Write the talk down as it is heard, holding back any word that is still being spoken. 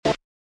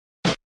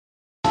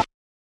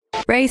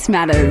Race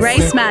matters.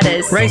 Race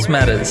matters. Race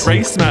matters.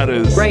 Race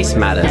matters. Race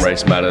matters.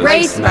 Race matters.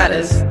 Race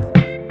matters.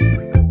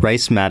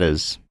 Race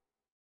matters.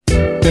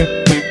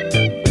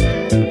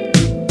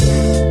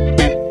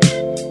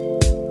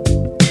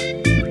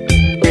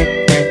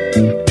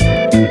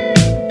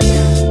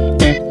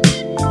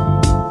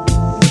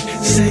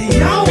 Say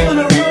y'all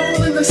wanna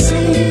roll in the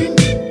scene.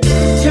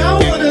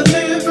 Y'all wanna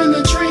live in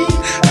the dream.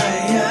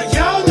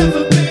 Y'all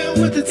never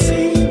been with the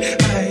team.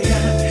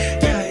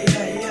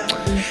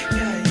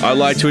 I'd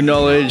like to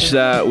acknowledge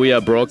that we are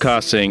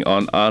broadcasting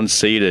on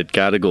unceded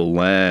Gadigal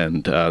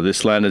land.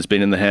 This land has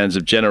been in the hands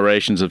of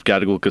generations of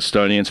Gadigal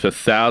custodians for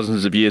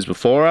thousands of years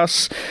before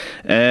us,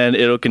 and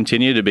it'll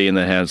continue to be in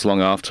their hands long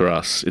after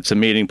us. It's a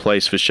meeting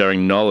place for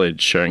sharing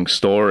knowledge, sharing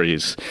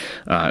stories,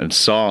 and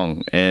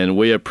song, and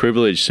we are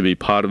privileged to be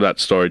part of that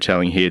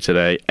storytelling here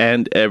today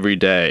and every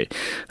day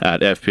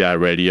at FBI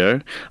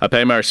Radio. I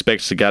pay my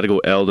respects to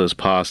Gadigal elders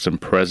past and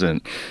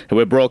present. And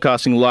we're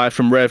broadcasting live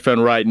from Redfern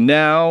right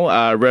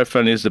now.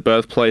 Redfern is the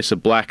birthplace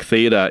of black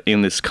theatre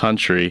in this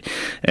country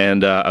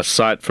and a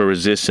site for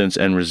resistance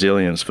and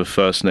resilience for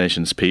First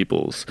Nations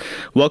peoples.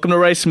 Welcome to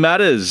Race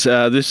Matters.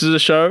 This is a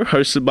show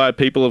hosted by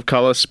people of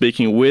colour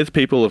speaking with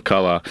people of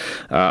colour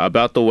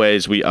about the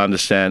ways we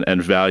understand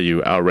and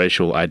value our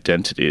racial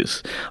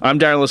identities. I'm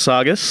Darren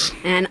Lasagas.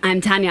 And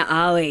I'm Tanya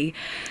Ali.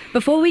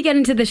 Before we get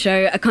into the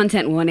show, a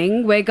content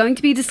warning. We're going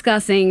to be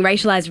discussing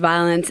racialised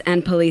violence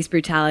and police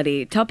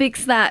brutality,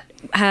 topics that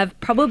have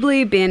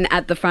probably been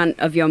at the front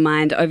of your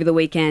mind over the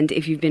weekend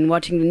if you've been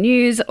watching the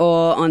news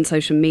or on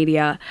social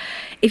media.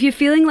 If you're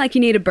feeling like you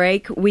need a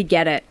break, we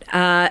get it.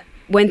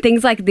 When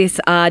things like this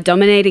are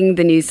dominating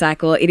the news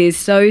cycle, it is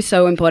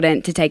so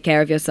important to take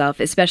care of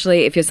yourself,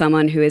 especially if you're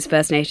someone who is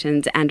First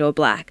Nations and or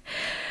Black.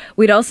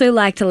 We'd also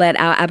like to let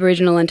our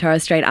Aboriginal and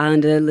Torres Strait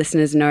Islander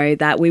listeners know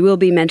that we will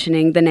be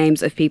mentioning the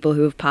names of people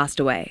who have passed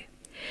away.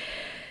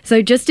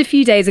 So just a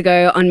few days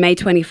ago, on May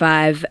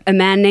 25, a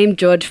man named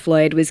George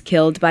Floyd was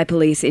killed by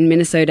police in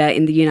Minnesota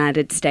in the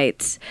United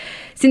States.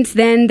 Since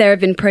then, there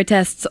have been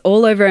protests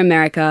all over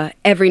America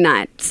every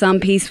night, some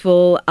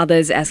peaceful,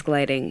 others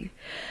escalating.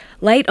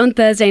 Late on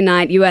Thursday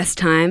night, US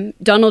time,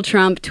 Donald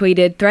Trump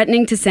tweeted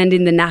threatening to send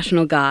in the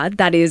National Guard,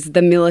 that is,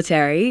 the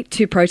military,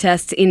 to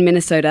protests in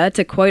Minnesota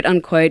to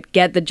quote-unquote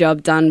get the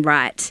job done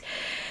right.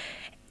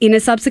 In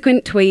a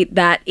subsequent tweet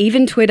that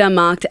even Twitter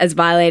marked as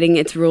violating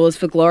its rules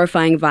for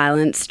glorifying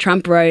violence,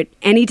 Trump wrote,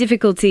 "Any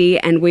difficulty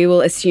and we will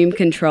assume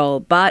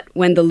control, but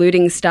when the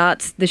looting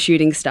starts, the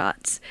shooting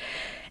starts."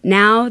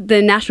 Now,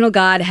 the National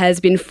Guard has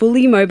been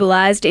fully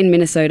mobilized in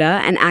Minnesota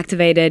and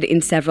activated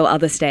in several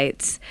other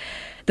states.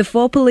 The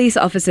 4 police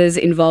officers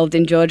involved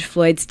in George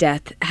Floyd's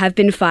death have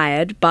been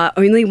fired, but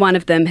only one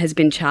of them has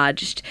been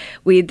charged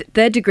with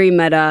third-degree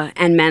murder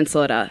and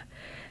manslaughter.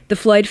 The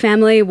Floyd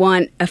family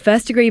want a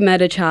first-degree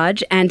murder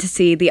charge and to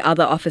see the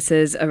other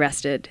officers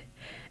arrested.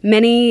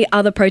 Many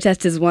other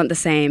protesters want the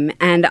same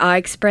and are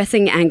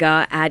expressing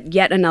anger at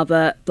yet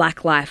another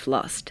Black life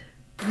lost.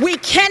 We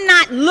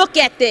cannot look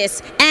at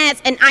this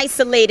as an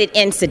isolated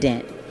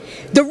incident.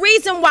 The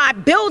reason why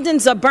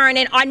buildings are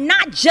burning are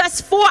not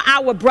just for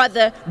our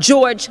brother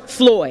George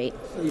Floyd.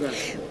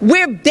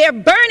 They're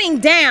burning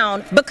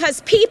down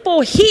because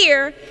people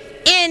here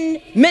in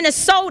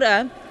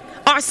Minnesota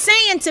are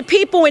saying to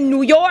people in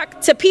New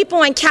York, to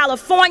people in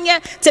California,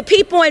 to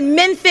people in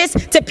Memphis,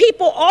 to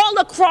people all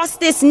across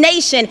this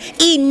nation,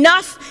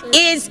 enough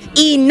is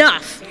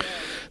enough.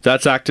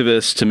 That's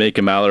activist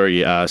Tamika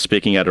Mallory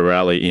speaking at a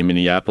rally in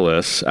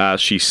Minneapolis.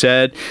 She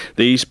said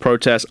these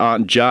protests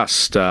aren't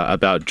just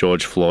about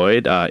George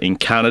Floyd. In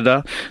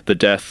Canada, the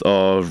death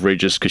of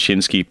Regis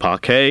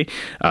Kaczynski-Parquet,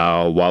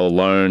 while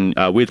alone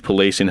with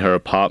police in her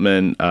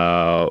apartment,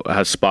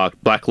 has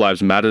sparked Black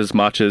Lives Matter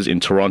marches in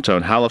Toronto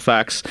and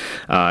Halifax.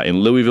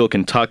 In Louisville,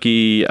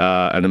 Kentucky,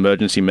 an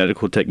emergency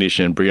medical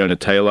technician, Breonna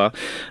Taylor,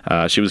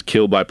 she was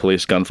killed by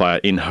police gunfire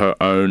in her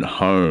own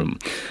home.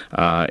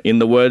 In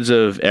the words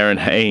of Aaron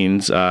Haynes,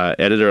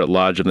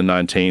 editor-at-large of The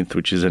 19th,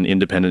 which is an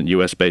independent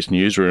US-based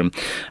newsroom,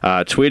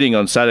 tweeting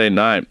on Saturday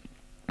night,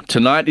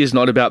 "Tonight is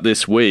not about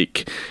this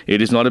week.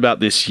 It is not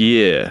about this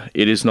year.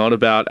 It is not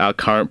about our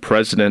current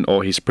president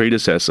or his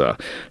predecessor.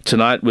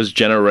 Tonight was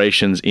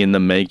generations in the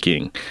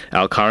making.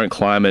 Our current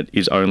climate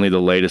is only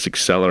the latest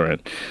accelerant."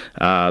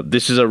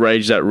 This is a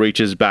rage that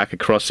reaches back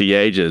across the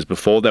ages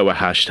before there were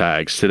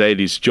hashtags. Today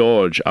it is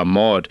George,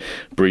 Ahmaud,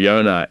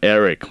 Breonna,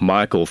 Eric,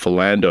 Michael,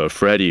 Philando,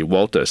 Freddie,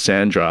 Walter,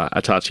 Sandra,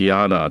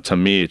 Tatiana,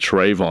 Tamir,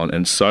 Trayvon,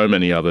 and so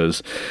many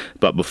others.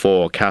 But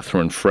before,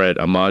 Catherine, Fred,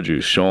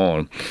 Amaju,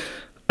 Sean.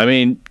 I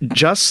mean,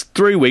 just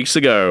 3 weeks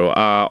ago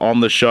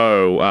on the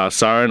show,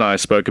 Sarah and I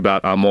spoke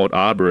about Ahmaud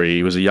Arbery.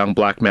 He was a young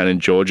black man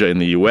in Georgia in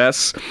the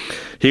US.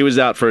 He was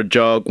out for a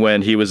jog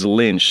when he was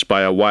lynched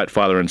by a white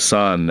father and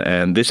son,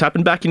 and this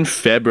happened back in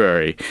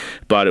February,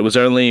 but it was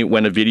only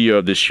when a video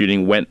of this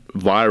shooting went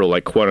viral,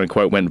 like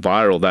quote-unquote went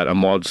viral, that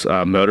Ahmaud's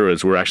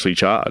murderers were actually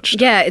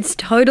charged. Yeah, it's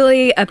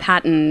totally a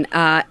pattern.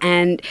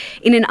 And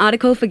in an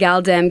article for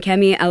Galdem,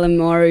 Kemi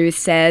Alamoru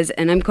says,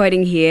 and I'm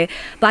quoting here,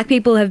 "Black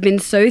people have been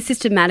so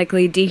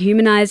systematically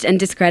dehumanized and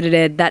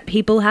discredited that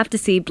people have to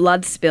see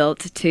blood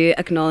spilt to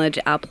acknowledge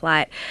our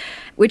plight."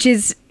 Which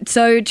is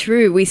so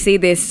true. We see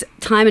this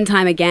time and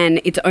time again.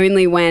 It's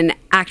only when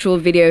actual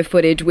video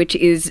footage, which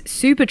is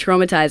super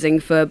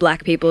traumatizing for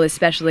Black people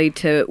especially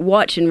to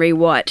watch and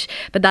rewatch,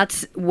 but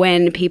that's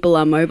when people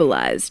are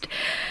mobilized.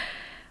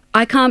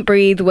 "I can't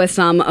breathe" were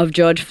some of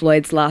George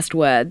Floyd's last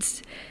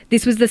words.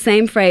 This was the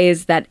same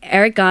phrase that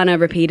Eric Garner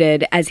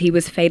repeated as he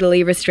was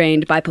fatally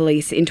restrained by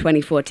police in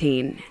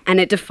 2014, and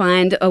it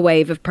defined a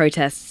wave of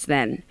protests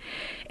then.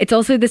 It's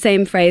also the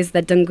same phrase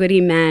that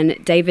Dunghutti man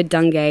David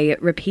Dungay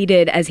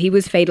repeated as he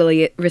was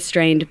fatally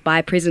restrained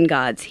by prison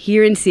guards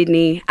here in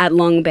Sydney at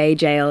Long Bay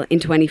Jail in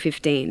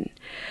 2015.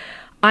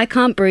 "I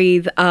can't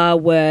breathe" are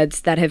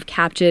words that have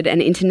captured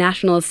an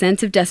international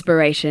sense of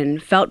desperation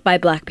felt by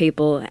Black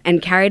people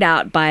and carried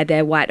out by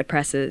their white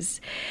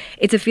oppressors.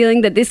 It's a feeling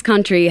that this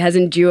country has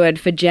endured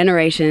for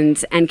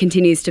generations and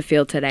continues to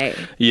feel today.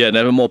 Yeah,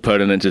 never more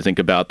pertinent to think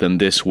about than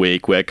this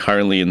week. We're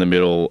currently in the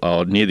middle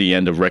or near the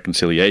end of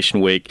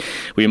Reconciliation Week.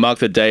 We mark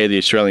the day the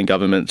Australian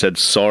government said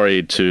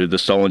sorry to the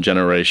stolen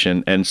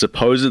generation and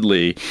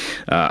supposedly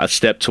a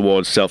step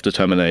towards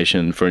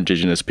self-determination for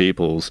Indigenous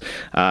peoples.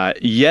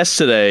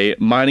 Yesterday,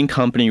 mining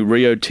company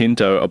Rio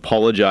Tinto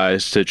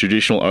apologized to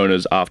traditional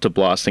owners after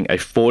blasting a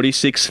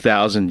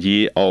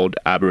 46,000-year-old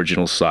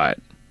Aboriginal site.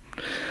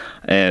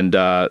 And,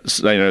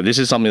 this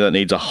is something that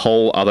needs a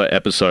whole other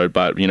episode,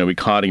 but, we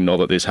can't ignore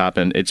that this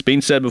happened. It's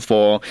been said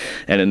before,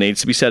 and it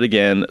needs to be said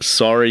again.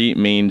 Sorry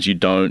means you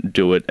don't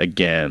do it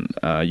again.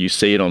 You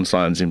see it on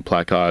signs in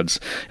placards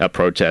at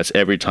protests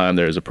every time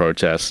there is a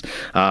protest.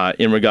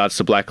 In regards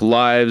to Black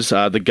lives,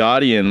 The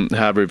Guardian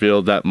have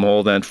revealed that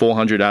more than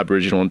 400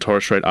 Aboriginal and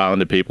Torres Strait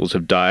Islander peoples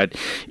have died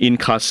in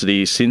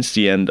custody since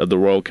the end of the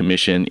Royal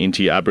Commission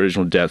into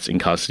Aboriginal deaths in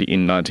custody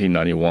in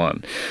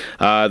 1991.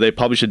 They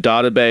published a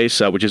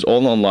database, which is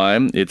all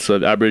online. It's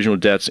of Aboriginal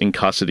deaths in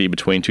custody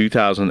between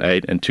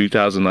 2008 and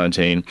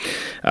 2019,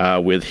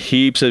 with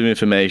heaps of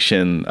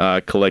information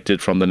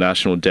collected from the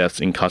National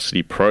Deaths in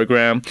Custody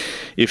program.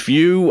 If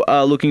you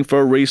are looking for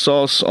a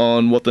resource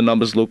on what the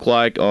numbers look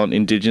like on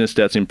Indigenous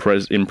deaths in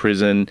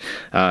prison,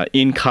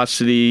 in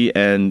custody,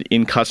 and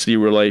in custody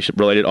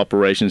related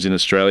operations in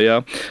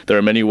Australia, there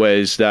are many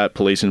ways that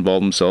police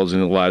involve themselves in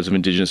the lives of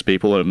Indigenous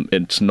people, and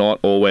it's not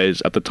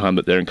always at the time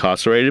that they're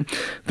incarcerated.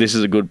 This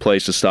is a good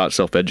place to start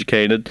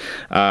self-educated.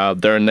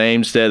 There are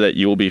names there that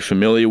you will be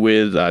familiar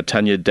with.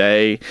 Tanya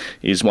Day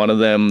is one of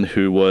them,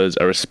 who was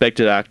a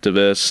respected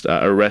activist,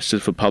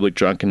 arrested for public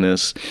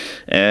drunkenness,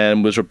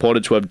 and was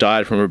reported to have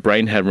died from a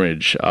brain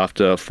hemorrhage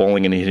after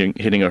falling and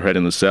hitting her head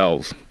in the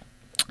cells.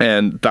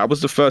 And that was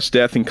the first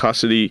death in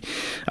custody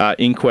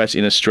inquest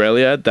in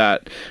Australia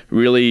that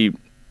really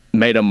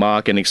made a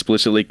mark and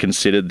explicitly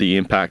considered the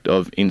impact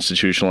of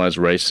institutionalized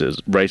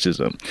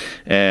racism.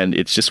 And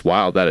it's just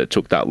wild that it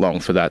took that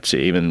long for that to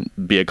even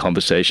be a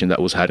conversation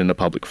that was had in a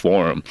public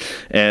forum.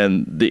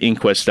 And the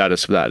inquest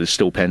status for that is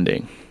still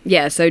pending.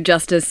 Yeah, so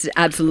justice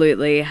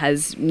absolutely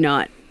has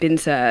not been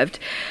served.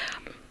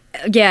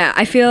 Yeah,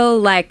 I feel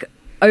like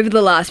over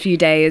the last few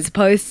days,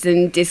 posts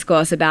and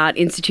discourse about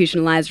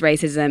institutionalized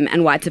racism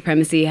and white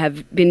supremacy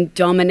have been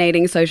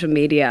dominating social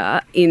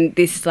media in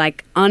this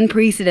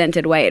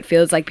unprecedented way. It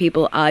feels like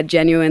people are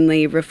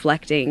genuinely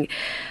reflecting.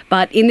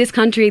 But in this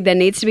country, there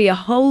needs to be a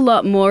whole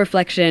lot more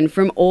reflection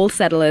from all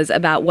settlers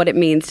about what it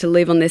means to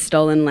live on this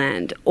stolen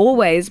land.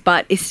 Always,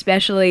 but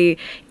especially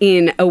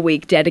in a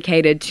week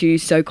dedicated to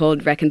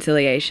so-called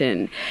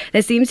reconciliation.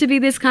 There seems to be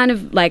this kind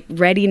of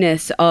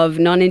readiness of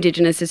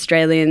non-Indigenous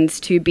Australians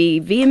to be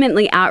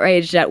vehemently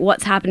outraged at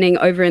what's happening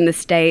over in the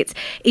States,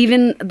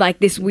 even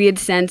this weird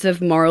sense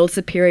of moral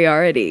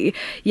superiority.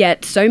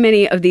 Yet so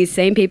many of these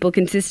same people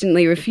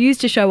consistently refuse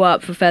to show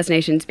up for First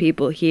Nations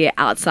people here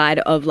outside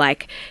of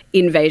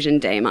Invasion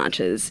Day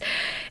marches.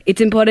 It's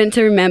important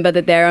to remember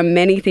that there are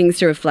many things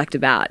to reflect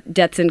about.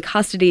 Deaths in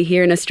custody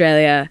here in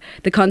Australia,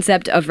 the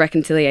concept of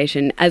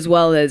reconciliation, as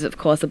well as, of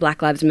course, the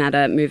Black Lives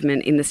Matter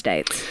movement in the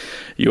States.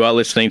 You are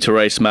listening to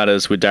Race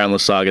Matters with Darren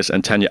Lasagas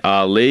and Tanya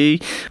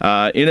Ali.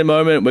 In a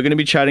moment, we're going to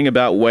be chatting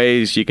about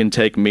ways you can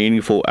take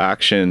meaningful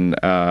action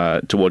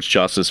towards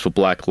justice for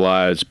Black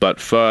lives.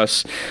 But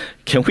first,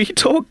 can we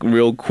talk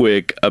real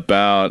quick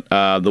about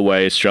the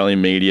way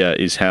Australian media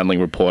is handling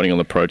reporting on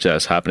the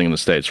protests happening in the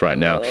States right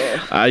now?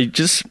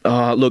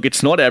 Look,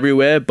 it's not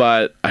everywhere,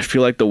 but I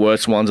feel like the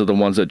worst ones are the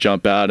ones that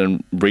jump out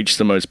and reach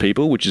the most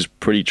people, which is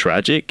pretty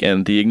tragic.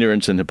 And the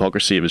ignorance and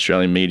hypocrisy of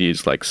Australian media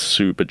is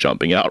super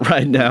jumping out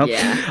right now.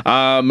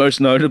 Yeah. Most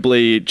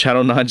notably,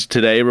 Channel 9's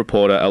Today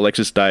reporter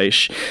Alexis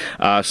Daesh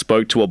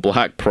spoke to a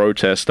Black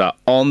protester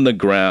on the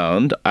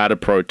ground at a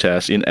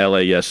protest in LA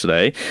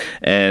yesterday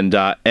and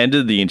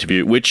ended the interview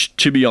tribute, which,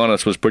 to be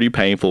honest, was pretty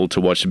painful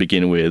to watch to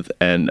begin with.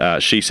 And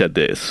she said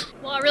this.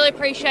 Well, I really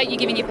appreciate you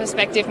giving your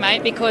perspective,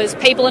 mate, because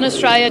people in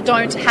Australia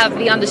don't have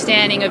the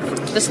understanding of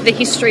the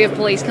history of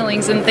police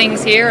killings and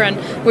things here, and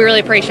we really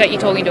appreciate you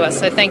talking to us,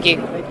 so thank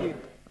you.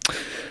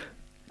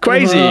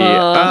 Crazy.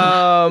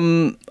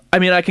 I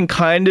mean, I can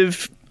kind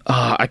of...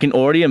 I can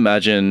already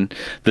imagine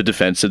the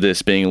defense of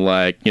this being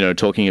like,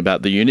 talking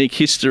about the unique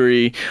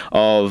history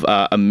of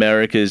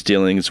America's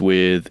dealings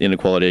with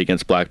inequality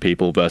against black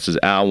people versus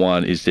our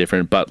one is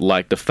different. But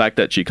like the fact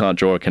that you can't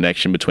draw a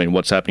connection between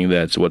what's happening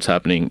there to what's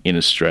happening in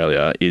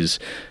Australia is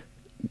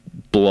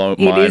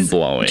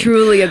mind-blowing.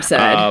 Truly absurd.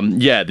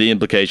 The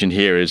implication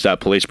here is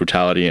that police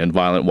brutality and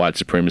violent white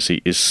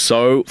supremacy is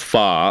so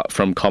far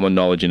from common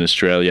knowledge in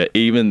Australia.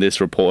 Even this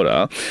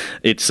reporter,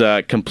 it's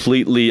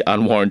completely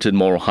unwarranted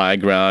moral high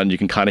ground. You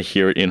can kind of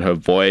hear it in her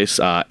voice,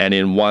 and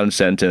in one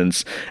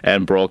sentence,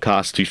 and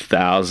broadcast to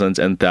thousands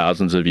and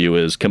thousands of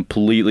viewers,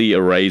 completely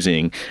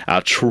erasing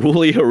our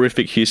truly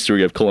horrific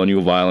history of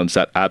colonial violence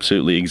that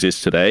absolutely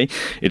exists today.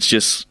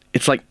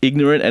 It's like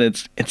ignorant, and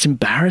it's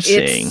embarrassing.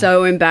 It's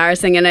so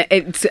embarrassing, and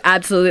it's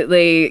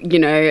absolutely,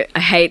 I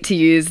hate to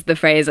use the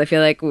phrase. I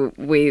feel like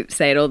we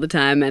say it all the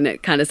time, and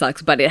it kind of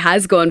sucks, but it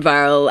has gone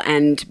viral,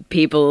 and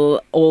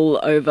people all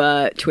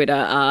over Twitter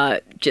are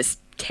just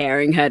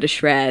tearing her to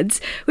shreds,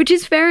 which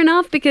is fair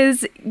enough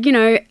because,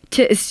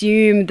 to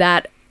assume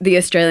that the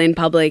Australian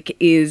public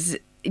is,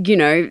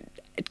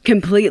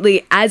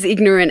 completely as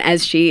ignorant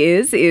as she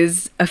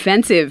is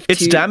offensive.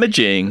 It's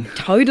damaging.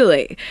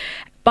 Totally.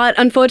 But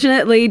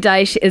unfortunately,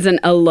 Daesh isn't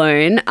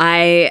alone.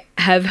 I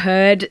have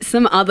heard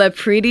some other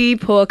pretty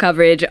poor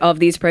coverage of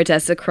these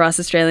protests across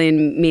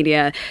Australian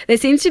media. There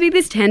seems to be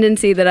this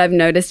tendency that I've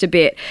noticed a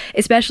bit,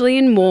 especially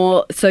in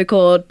more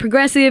so-called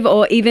progressive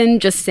or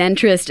even just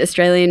centrist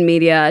Australian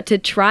media, to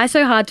try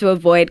so hard to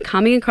avoid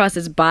coming across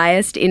as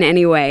biased in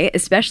any way,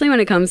 especially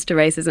when it comes to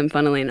racism,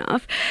 funnily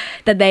enough,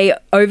 that they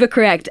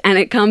overcorrect and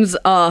it comes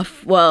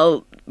off,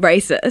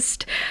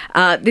 racist.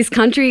 This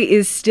country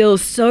is still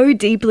so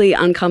deeply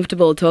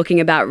uncomfortable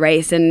talking about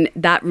race, and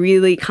that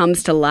really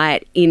comes to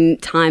light in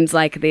times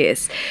like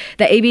this.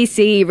 The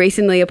ABC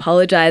recently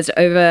apologised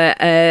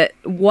over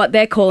what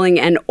they're calling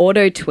an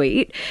auto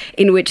tweet,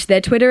 in which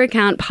their Twitter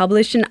account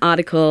published an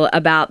article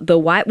about the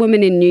white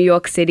woman in New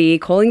York City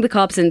calling the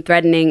cops and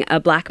threatening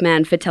a black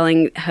man for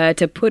telling her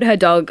to put her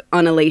dog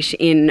on a leash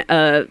in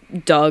a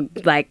dog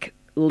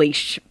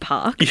leash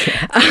park.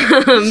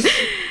 Yeah.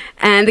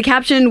 And the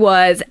caption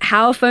was,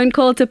 "How a phone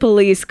call to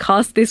police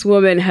cost this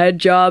woman her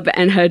job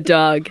and her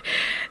dog,"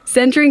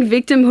 centering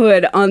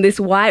victimhood on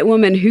this white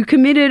woman who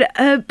committed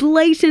a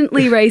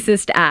blatantly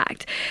racist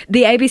act.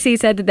 The ABC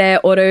said that their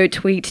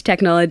auto-tweet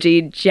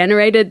technology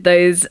generated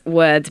those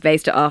words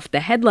based off the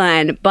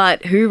headline,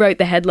 but who wrote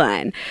the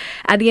headline?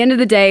 At the end of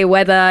the day,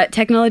 whether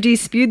technology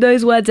spewed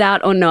those words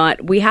out or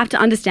not, we have to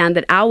understand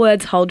that our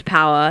words hold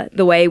power.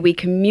 The way we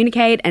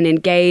communicate and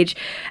engage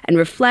and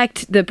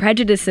reflect the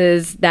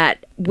prejudices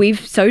that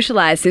we've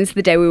socialized since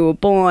the day we were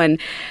born.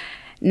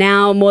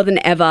 Now, more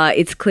than ever,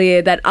 it's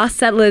clear that us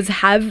settlers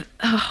have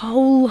a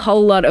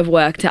whole lot of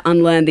work to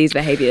unlearn these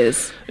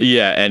behaviours.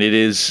 Yeah, and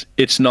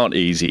it's not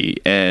easy,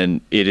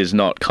 and it is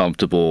not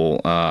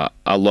comfortable.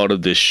 A lot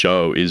of this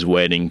show is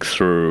wading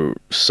through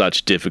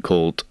such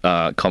difficult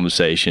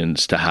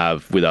conversations to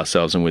have with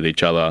ourselves and with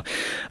each other.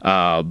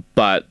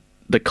 But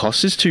the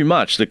cost is too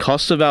much. The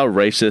cost of our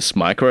racist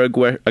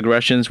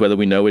microaggressions, whether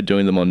we know we're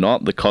doing them or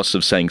not, the cost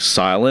of staying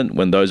silent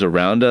when those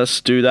around us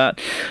do that,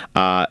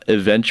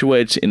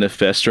 eventuates in a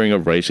festering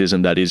of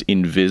racism that is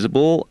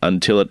invisible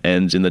until it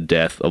ends in the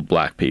death of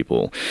black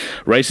people.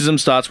 Racism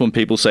starts when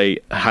people say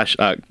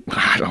hashtag,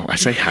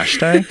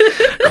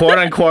 quote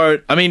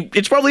unquote. I mean,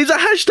 it's a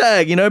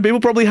hashtag,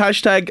 people probably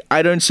hashtag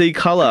I don't see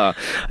color.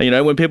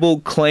 When people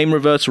claim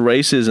reverse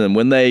racism,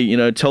 when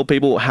they, tell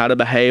people how to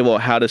behave or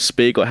how to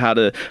speak or how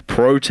to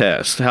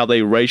protest, how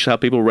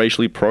people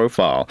racially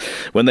profile,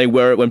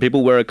 when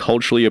people wear a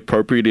culturally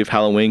appropriative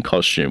Halloween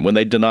costume, when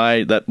they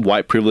deny that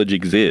white privilege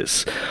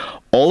exists.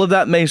 All of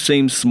that may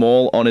seem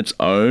small on its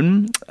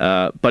own,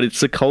 but it's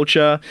the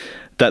culture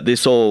that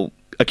this all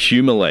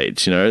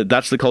accumulates.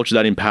 That's the culture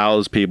that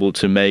empowers people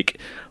to make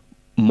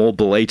more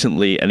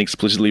blatantly and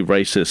explicitly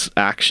racist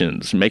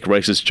actions, make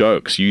racist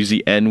jokes, use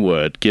the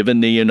N-word, give a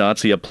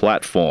neo-Nazi a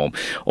platform,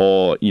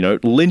 or,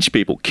 lynch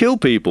people, kill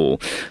people.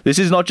 This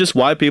is not just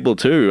white people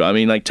too. I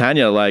mean,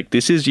 Tanya,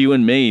 this is you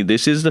and me.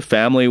 This is the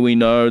family we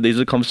know. These are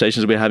the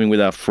conversations we're having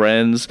with our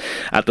friends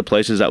at the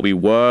places that we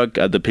work,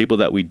 at the people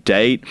that we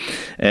date.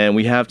 And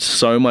we have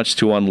so much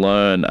to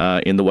unlearn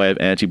in the way of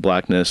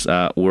anti-blackness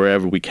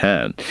wherever we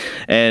can.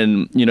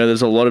 And,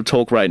 there's a lot of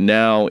talk right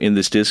now in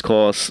this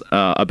discourse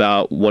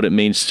about what it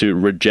means to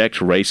reject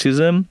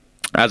racism.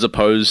 as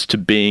opposed to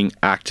being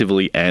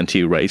actively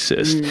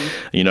anti-racist.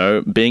 You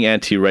know, being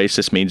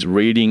anti-racist means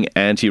reading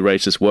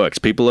anti-racist works.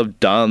 People have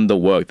done the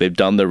work, they've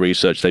done the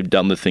research, they've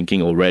done the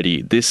thinking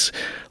already. This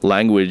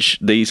language,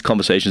 these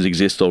conversations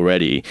exist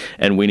already,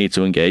 and we need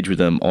to engage with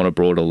them on a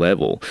broader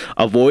level.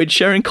 Avoid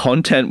sharing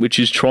content which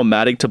is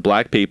traumatic to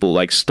black people.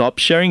 Like, stop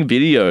sharing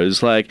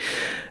videos. Like,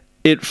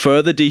 it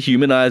further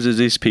dehumanizes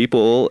these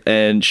people,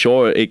 and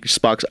sure, it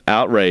sparks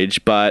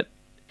outrage, but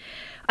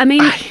I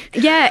mean,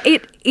 yeah,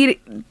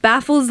 it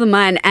baffles the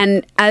mind.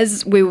 And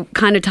as we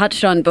kind of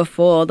touched on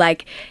before,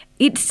 like,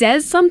 it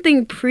says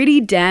something pretty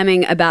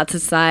damning about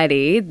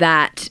society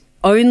that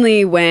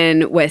only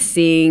when we're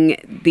seeing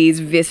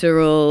these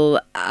visceral,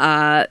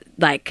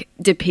 like,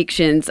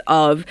 depictions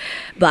of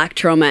black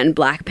trauma and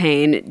black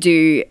pain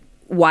do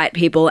white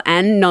people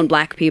and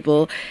non-black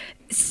people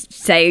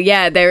say,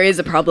 yeah, there is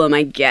a problem,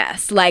 I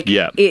guess. Like,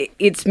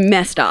 it's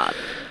messed up.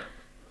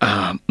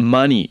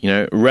 Money, you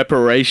know,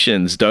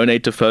 reparations,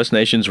 donate to First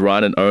Nations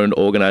run and owned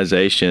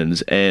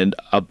organizations, and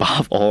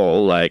above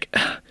all, like,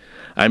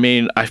 I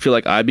mean, I feel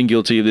like I've been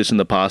guilty of this in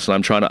the past, and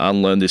I'm trying to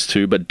unlearn this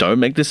too, but don't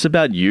make this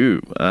about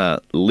you.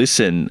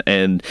 Listen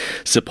and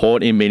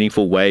support in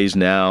meaningful ways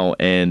now,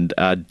 and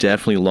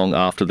definitely long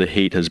after the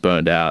heat has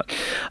burned out.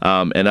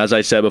 And as I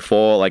said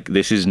before, like,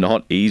 this is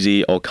not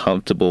easy or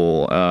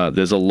comfortable.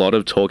 There's a lot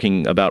of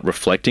talking about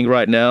reflecting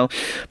right now,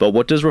 but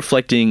what does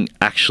reflecting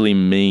actually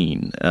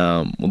mean?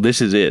 Well,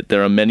 this is it.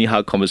 There are many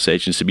hard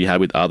conversations to be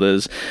had with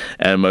others,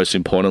 and most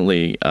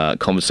importantly,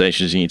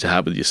 conversations you need to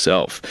have with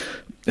yourself.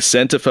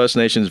 Center First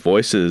Nations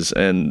voices,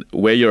 and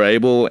where you're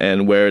able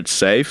and where it's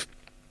safe,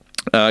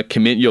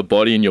 commit your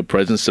body and your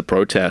presence to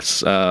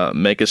protests.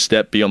 Make a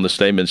step beyond the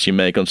statements you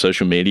make on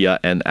social media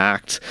and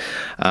act,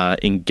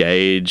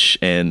 engage,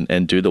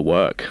 and do the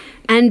work.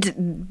 And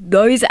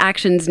those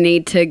actions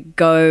need to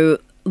go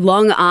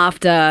long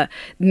after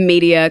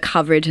media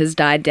coverage has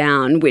died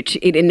down, which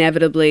it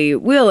inevitably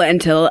will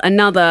until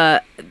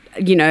another,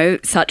 you know,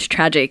 such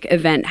tragic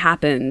event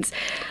happens.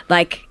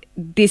 Like,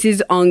 this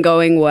is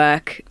ongoing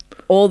work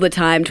all the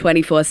time,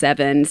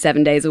 24/7,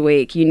 7 days a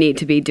week. You need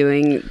to be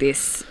doing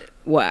this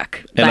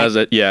work. And as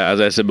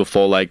I said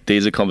before, like,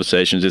 these are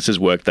conversations, this is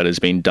work that has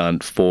been done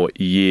for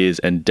years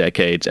and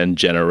decades and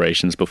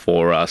generations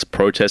before us.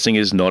 Protesting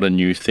is not a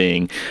new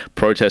thing.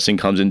 Protesting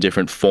comes in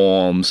different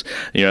forms.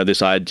 You know,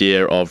 this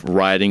idea of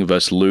rioting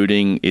versus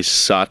looting is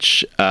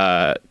such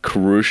a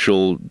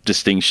crucial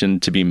distinction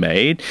to be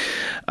made.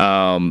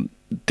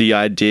 The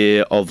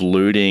idea of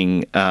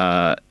looting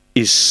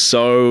is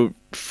so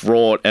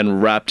fraught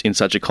and wrapped in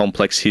such a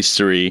complex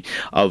history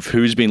of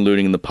who's been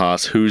looting in the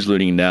past, who's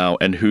looting now,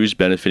 and who's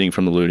benefiting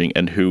from the looting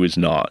and who is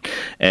not.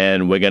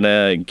 And we're going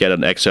to get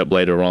an excerpt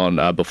later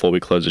on before we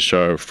close the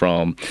show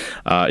from,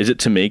 is it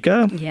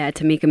Tamika? Yeah,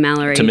 Tamika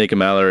Mallory. Tamika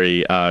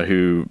Mallory,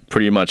 who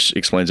pretty much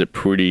explains it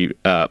pretty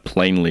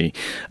plainly,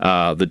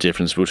 the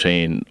difference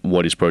between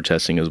what is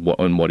protesting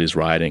and what is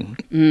rioting.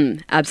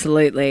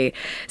 Absolutely.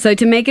 So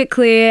to make it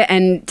clear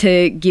and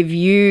to give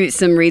you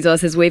some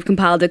resources, we've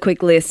compiled a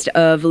quick list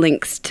of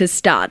links to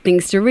start,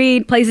 things to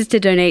read, places to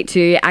donate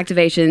to,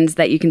 activations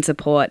that you can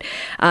support.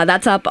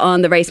 That's up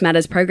on the Race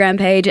Matters program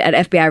page at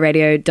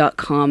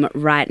fbiradio.com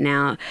right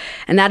now.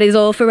 And that is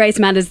all for Race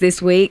Matters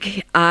this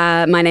week.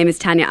 My name is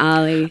Tanya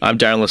Ali. I'm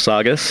Darren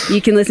Lasagas. You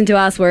can listen to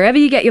us wherever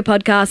you get your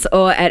podcasts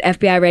or at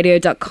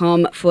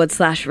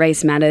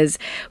fbiradio.com/Race Matters.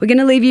 We're going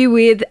to leave you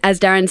with, as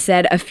Darren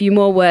said, a few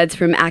more words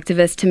from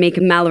activist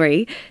Tamika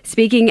Mallory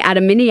speaking at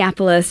a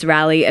Minneapolis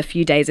rally a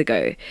few days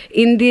ago.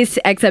 In this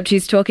excerpt,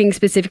 she's talking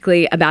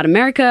specifically about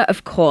America,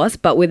 of course,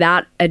 but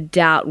without a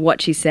doubt what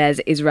she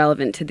says is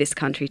relevant to this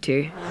country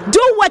too.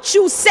 Do what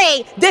you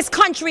say. This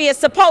country is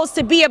supposed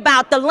to be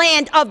about the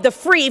land of the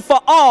free for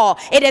all.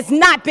 It has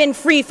not been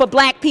free for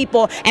black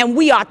people, and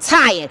we are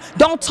tired.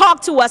 Don't talk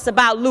to us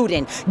about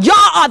looting. Y'all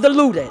are the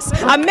looters.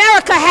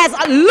 America has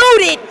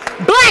looted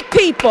black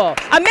people.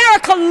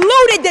 America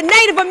looted the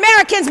Native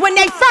Americans when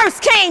they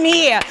first came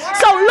here.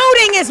 So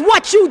looting is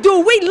what you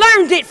do. We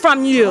learned it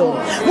from you.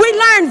 We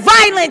learned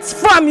violence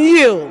from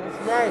you.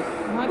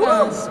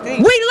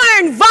 We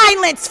learned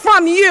violence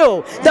from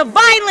you. The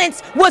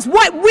violence was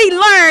what we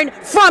learned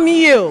from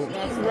you.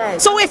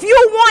 So if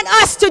you want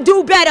us to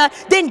do better,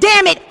 then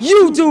damn it,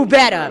 you do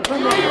better.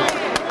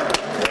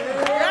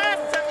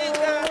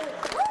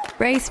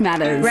 Race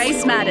Matters.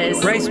 Race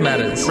Matters. Race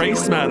Matters.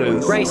 Race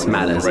matters. Race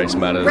Matters. Race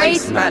Matters.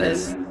 Race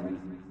Matters.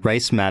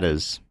 Race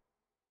Matters.